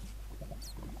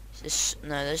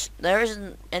 There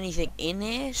isn't anything in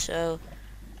here, so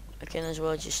I can as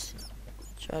well just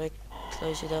try to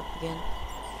close it up again.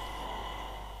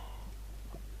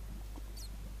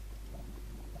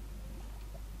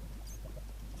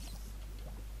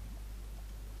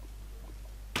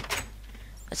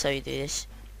 That's how you do this.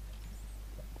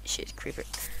 Shit, creeper.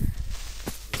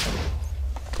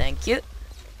 Thank you.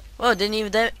 Well, didn't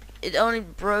even that. It only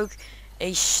broke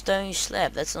a stone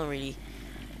slab. That's not really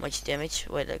much damage.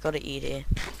 Wait, I gotta eat here.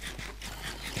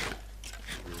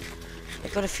 I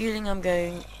got a feeling I'm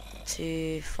going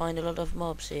to find a lot of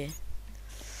mobs here.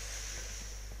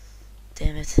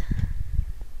 Damn it.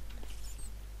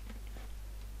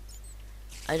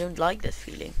 I don't like that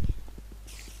feeling.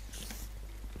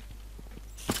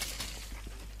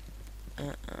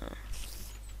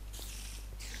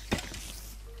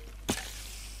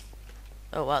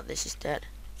 Oh wow, this is dead.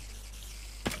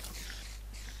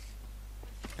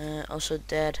 Also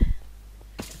dead.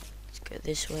 Let's go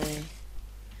this way.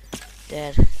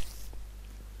 Dead.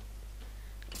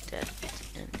 Dead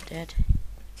and dead.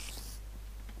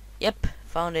 Yep,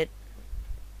 found it.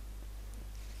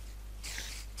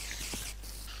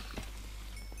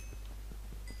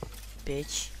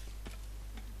 bitch.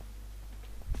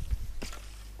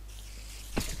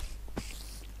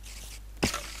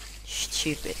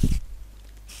 Stupid.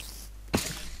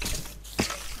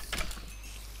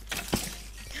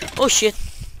 Oh shit.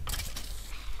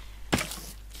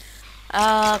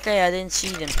 Okay, I didn't see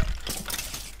them.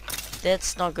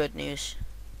 That's not good news.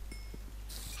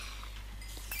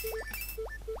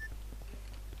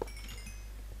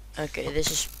 Okay, this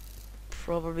is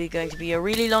probably going to be a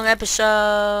really long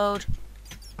episode.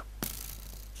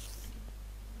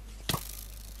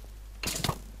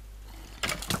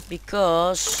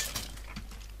 Because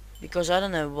I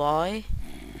don't know why.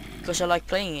 Because I like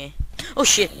playing it. Oh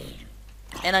shit!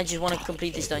 And I just want to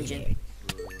complete this dungeon.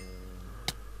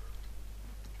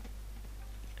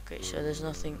 Okay, so there's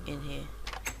nothing in here.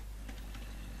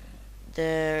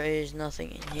 There is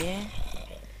nothing in here.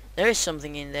 There is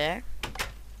something in there.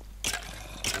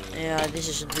 Yeah, this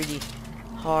is really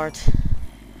hard.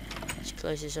 Let's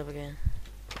close this up again.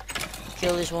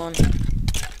 Kill this one.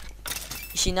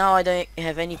 You see, now I don't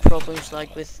have any problems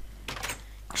like with...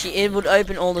 See, it would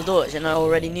open all the doors and I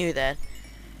already knew that.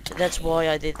 So that's why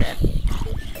I did that.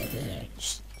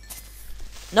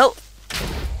 No!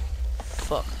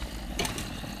 Fuck.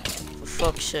 For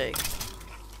fuck's sake.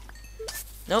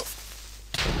 Nope.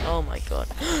 Oh my god.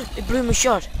 It blew my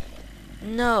shot!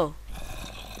 No!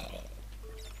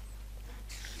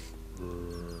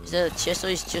 Is that a chest or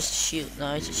is it just a shield?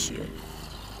 No, it's a shield.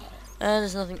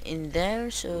 There's nothing in there,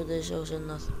 so there's also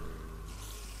nothing.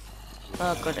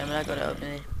 Oh god damn it, I gotta open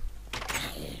it.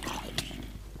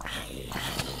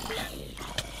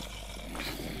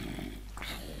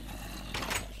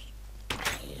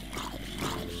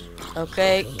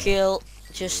 Okay, kill.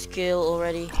 Just kill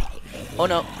already. Oh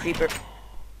no, creeper.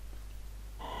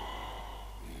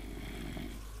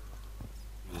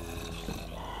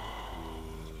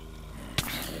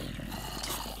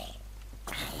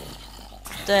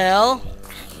 What the hell?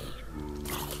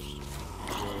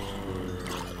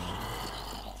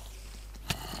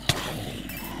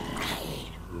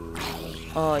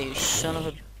 Oh, you son of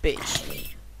a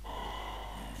bitch.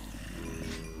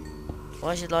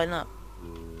 Why is it lighting up?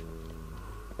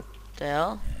 The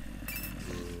hell?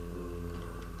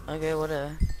 Okay,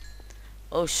 whatever.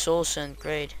 Oh, soul sand,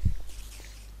 great.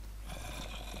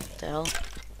 The hell?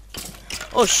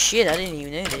 Oh shit, I didn't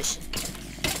even know this.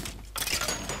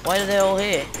 Why are they all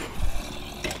here?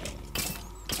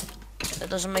 That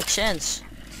doesn't make sense.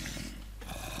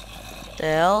 The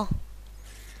hell?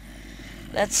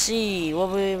 Let's see. Well,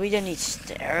 we don't need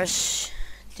stairs,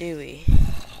 do we?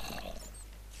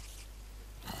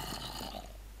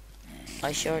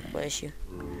 I short. Where is you?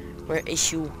 Where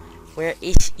is you? Where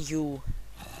is you?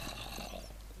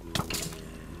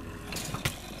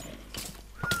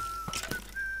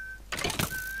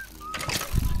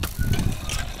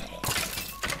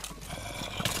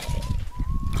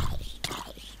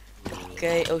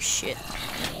 Okay. Oh shit.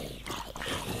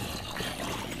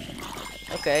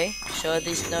 Okay, so at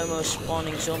least no more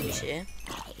spawning zombies here.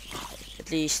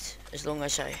 At least, as long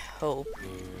as I hope.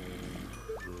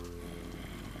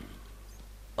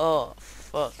 Oh,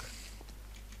 fuck.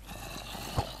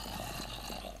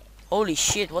 Holy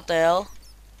shit, what the hell?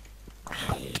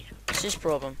 What's this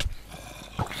problem?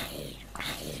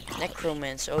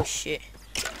 Necromancer, oh shit.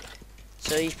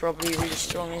 So he's probably really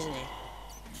strong, isn't he?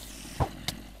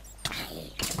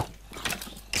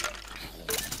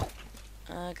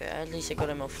 Okay, at least I got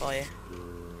him on fire.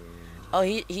 Oh,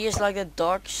 he is like a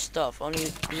dark stuff,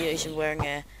 only he isn't wearing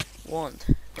a wand.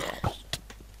 Yeah.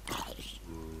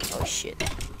 Oh shit.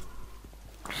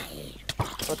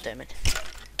 God damn it.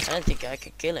 I don't think I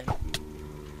can kill him.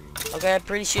 Okay, I'm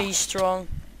pretty sure he's strong.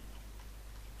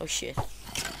 Oh shit.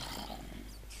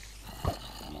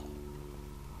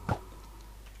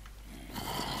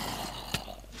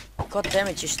 God damn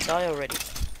it, just die already.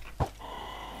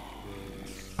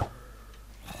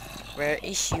 Where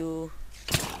is you?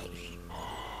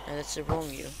 No, that's the wrong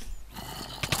you.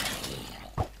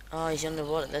 Oh, he's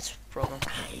underwater, that's a problem.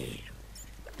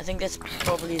 I think that's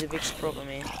probably the biggest problem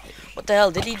here. What the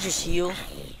hell, did he just heal?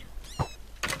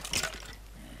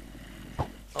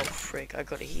 Oh frick, I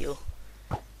gotta heal.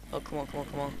 Oh, come on, come on,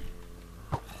 come on.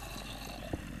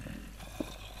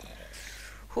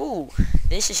 Whew,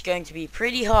 this is going to be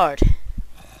pretty hard.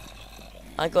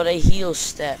 I got a heal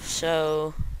staff,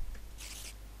 so...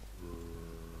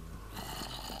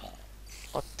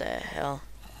 What the hell?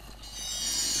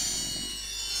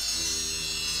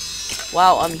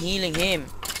 Wow, I'm healing him.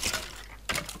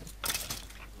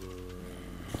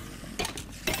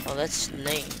 Oh, that's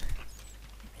lame.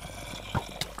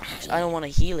 I don't want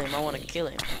to heal him, I want to kill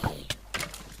him.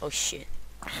 Oh shit.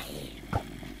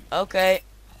 Okay.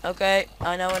 Okay,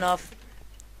 I know enough.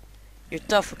 You're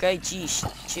tough, okay? Jeez,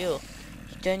 chill.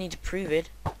 You don't need to prove it.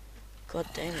 God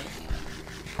damn it.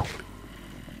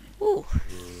 Ooh.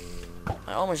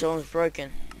 My arm is almost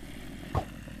broken.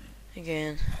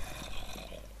 Again.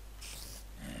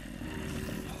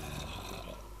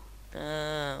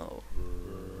 Oh.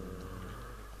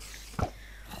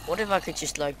 What if I could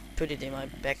just like put it in my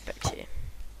backpack here?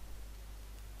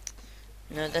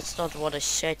 No, that's not what I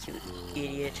said, you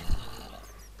idiot.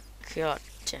 God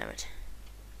damn it.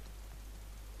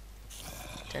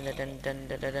 Dun dun dun dun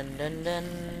dun dun dun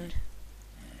dun.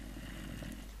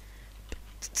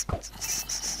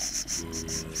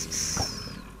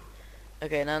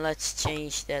 Okay, now let's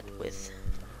change that with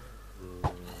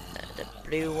the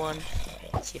blue one.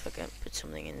 Let's see if I can put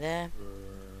something in there.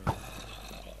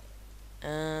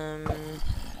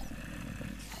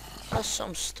 Plus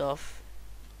some stuff.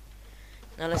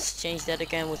 Now let's change that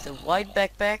again with the white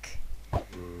backpack.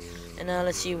 And now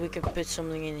let's see if we can put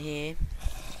something in here.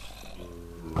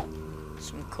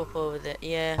 Some copper over there.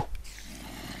 Yeah.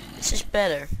 This is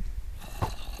better.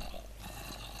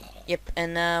 Yep,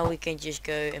 and now we can just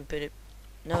go and put it.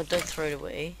 No, don't throw it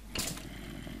away.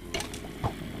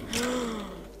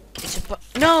 It's a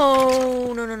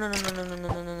no! No, no, no, no, no, no, no, no,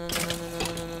 no, no, no, no, no,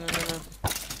 no, no, no, no.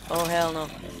 Oh hell no.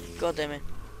 God damn it.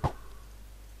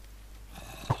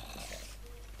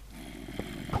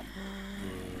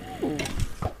 Ooh.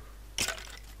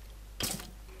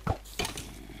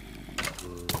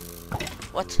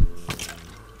 What?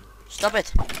 Stop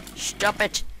it! Stop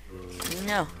it!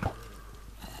 No.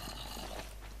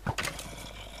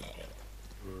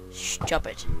 Stop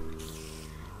it.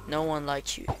 No one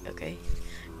likes you, okay?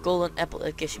 Golden apple,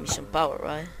 that gives me some power,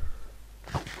 right?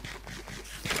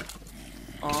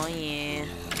 Oh yeah.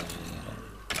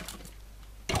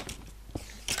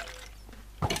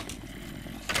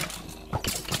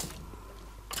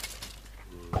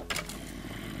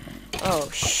 Oh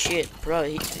shit, bro.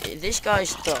 This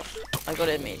guy's tough. I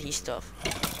gotta admit, he's tough.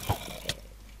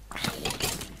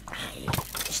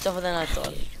 He's tougher than I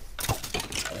thought.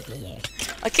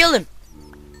 I killed him!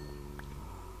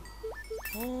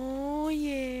 Oh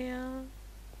yeah.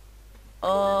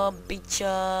 Oh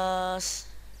bitches.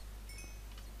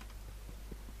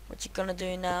 What you gonna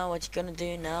do now? What you gonna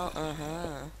do now?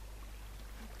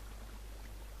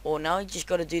 Oh, now you just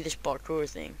gotta do this parkour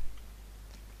thing.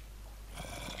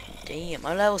 Damn,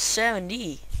 I'm level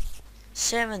 70.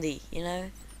 70, you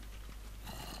know?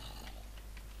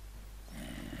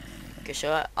 Okay,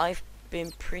 so I've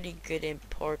been pretty good in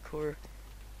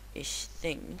parkour-ish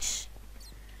things.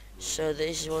 So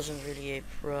this wasn't really a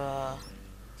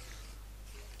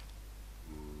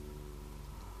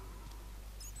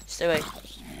Stay away.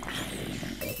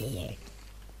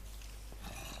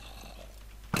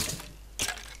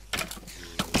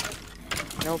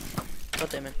 Nope. God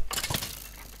damn it.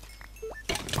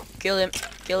 Kill him.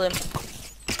 Kill him.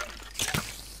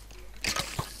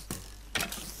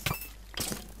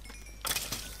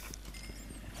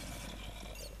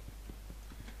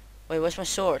 Wait, where's my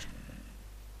sword?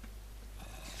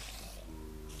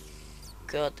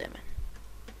 God damn it.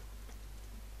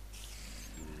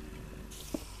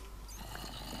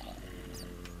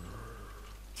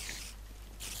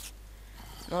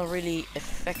 Not really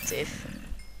effective.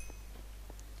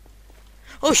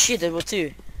 Oh shit, there were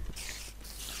two.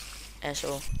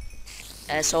 Asshole.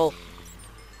 Asshole.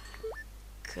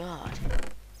 God.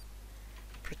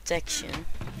 Protection.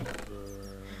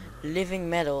 Living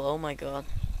metal, oh my god.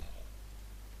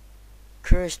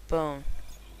 Cursed bone.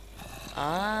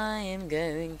 I am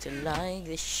going to like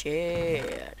this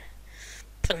shit.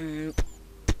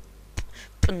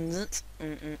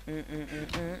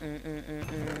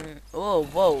 Oh,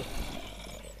 whoa.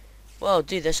 Whoa,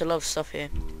 dude, there's a lot of stuff here.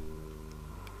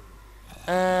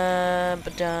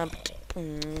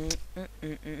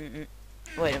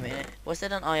 Wait a minute. Was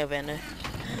that an eye vendor?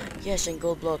 Yes, and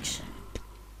gold blocks.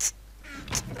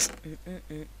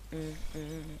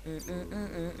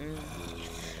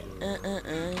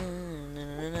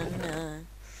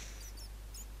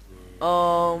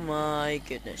 Oh my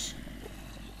goodness.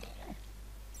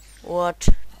 What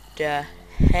the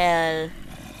hell?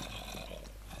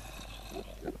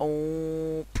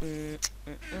 Oh.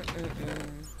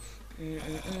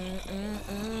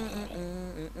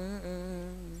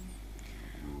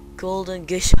 Golden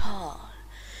guitar.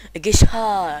 A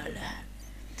guitar.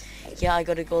 Yeah, I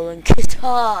got a golden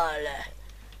guitar.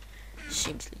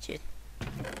 Seems legit.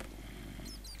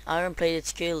 Iron plated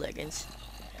scale leggings.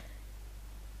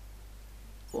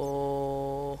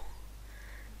 Oh,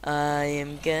 I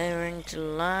am going to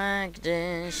like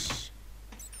this.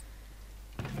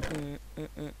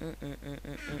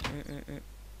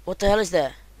 What the hell is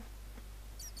that?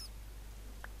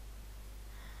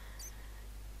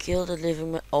 Kill the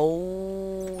living man.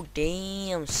 Oh,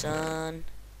 damn, son.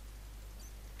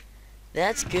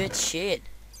 That's good shit.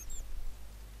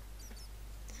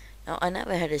 Now, I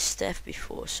never had a staff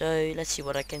before, so let's see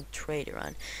what I can trade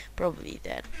around. Probably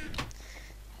that.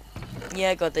 Yeah,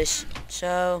 I got this.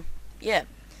 So, yeah.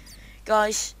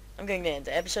 Guys, I'm going to end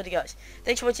the episode, guys.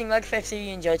 Thanks for watching. Like if you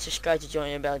enjoyed, subscribe to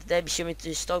join about today. Be sure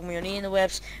to stalk me on the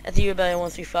interwebs. At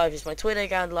TheRebellion135 is my Twitter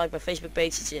account. Like my Facebook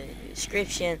page, it's in the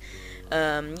description.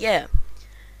 Yeah.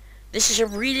 This is a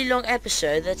really long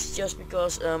episode. That's just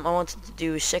because I wanted to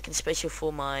do a second special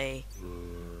for my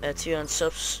 200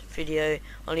 subs video.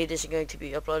 Only this is going to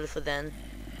be uploaded for then.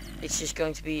 It's just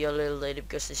going to be a little later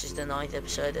because this is the 9th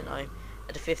episode and I'm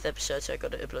at the 5th episode, so I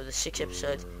got to upload the 6th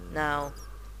episode. Now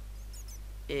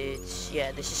it's,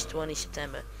 yeah, this is 20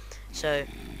 September. So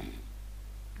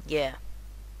yeah,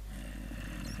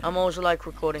 I'm also like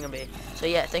recording a bit. So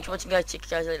yeah, thanks for watching, guys. See you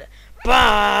guys later.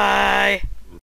 Bye.